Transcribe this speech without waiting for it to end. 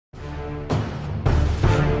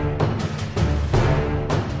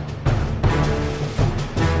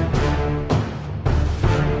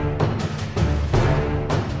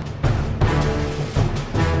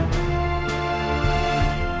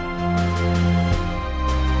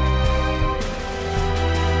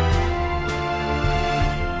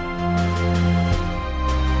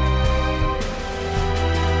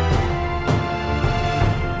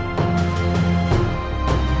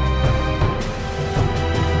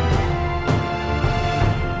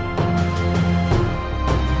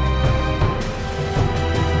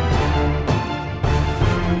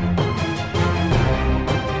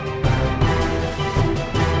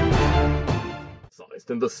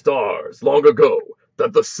the stars long ago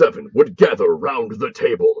that the seven would gather round the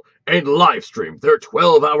table and livestream their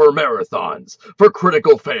 12-hour marathons for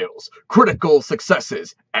critical fails, critical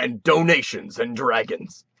successes, and donations and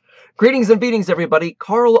dragons. Greetings and beatings, everybody.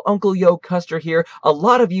 Carl Uncle Yo Custer here. A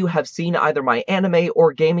lot of you have seen either my anime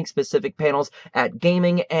or gaming-specific panels at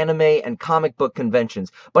gaming, anime, and comic book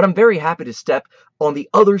conventions, but I'm very happy to step on the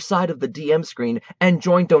other side of the DM screen and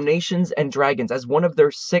join Donations and Dragons as one of their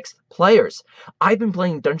 6th players. I've been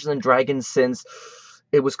playing Dungeons & Dragons since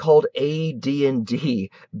it was called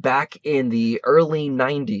AD&D back in the early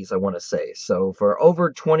 90s, I want to say. So for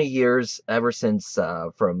over 20 years, ever since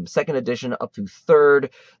from 2nd edition up to 3rd,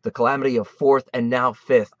 the Calamity of 4th, and now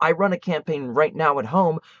 5th. I run a campaign right now at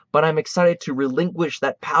home, but I'm excited to relinquish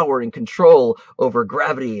that power and control over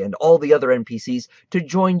Gravity and all the other NPCs to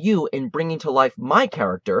join you in bringing to life my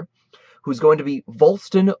character, who's going to be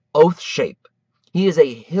Volston Oathshape. He is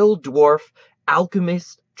a hill dwarf,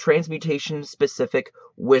 alchemist, transmutation-specific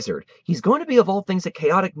wizard. He's going to be, of all things, a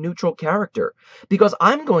chaotic neutral character, because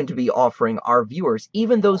I'm going to be offering our viewers,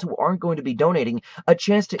 even those who aren't going to be donating, a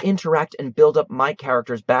chance to interact and build up my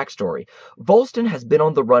character's backstory. Volston has been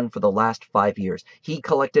on the run for the last 5 years. He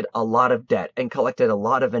collected a lot of debt and collected a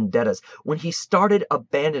lot of vendettas when he started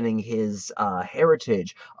abandoning his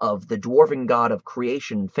heritage of the dwarven god of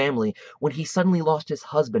creation family, when he suddenly lost his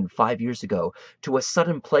husband 5 years ago to a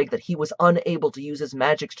sudden plague that he was unable to use his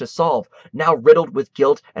magics to solve. Now riddled with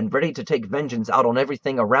guilt and ready to take vengeance out on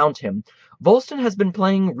everything around him, Volston has been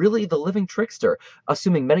playing really the living trickster,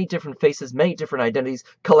 assuming many different faces, many different identities,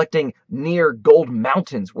 collecting near gold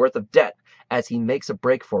mountains worth of debt as he makes a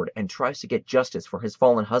break for it and tries to get justice for his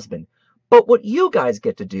fallen husband. But what you guys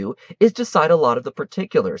get to do is decide a lot of the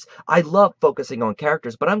particulars. I love focusing on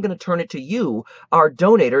characters, but I'm going to turn it to you, our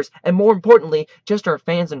donators, and more importantly, just our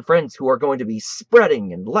fans and friends who are going to be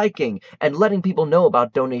spreading and liking and letting people know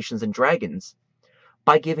about Donations and Dragons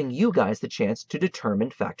by giving you guys the chance to determine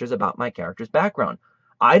factors about my character's background.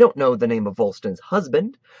 I don't know the name of Volston's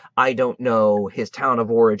husband. I don't know his town of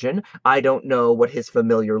origin. I don't know what his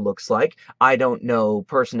familiar looks like. I don't know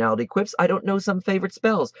personality quips. I don't know some favorite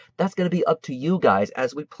spells. That's going to be up to you guys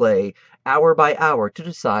as we play hour by hour to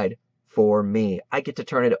decide for me. I get to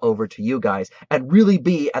turn it over to you guys and really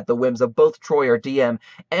be at the whims of both Troy, our DM,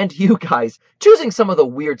 and you guys, choosing some of the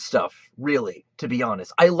weird stuff, really, to be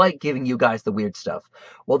honest. I like giving you guys the weird stuff.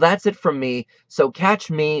 Well, that's it from me. So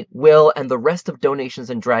catch me, Will, and the rest of Donations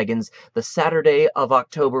and Dragons the Saturday of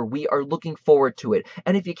October. We are looking forward to it.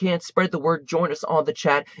 And if you can't spread the word, join us on the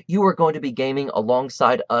chat. You are going to be gaming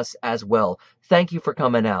alongside us as well. Thank you for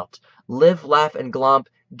coming out. Live, laugh, and glomp.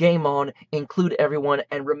 Game on, include everyone,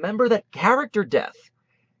 and remember that character death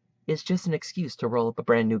is just an excuse to roll up a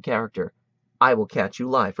brand new character. I will catch you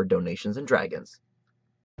live for Donations and Dragons.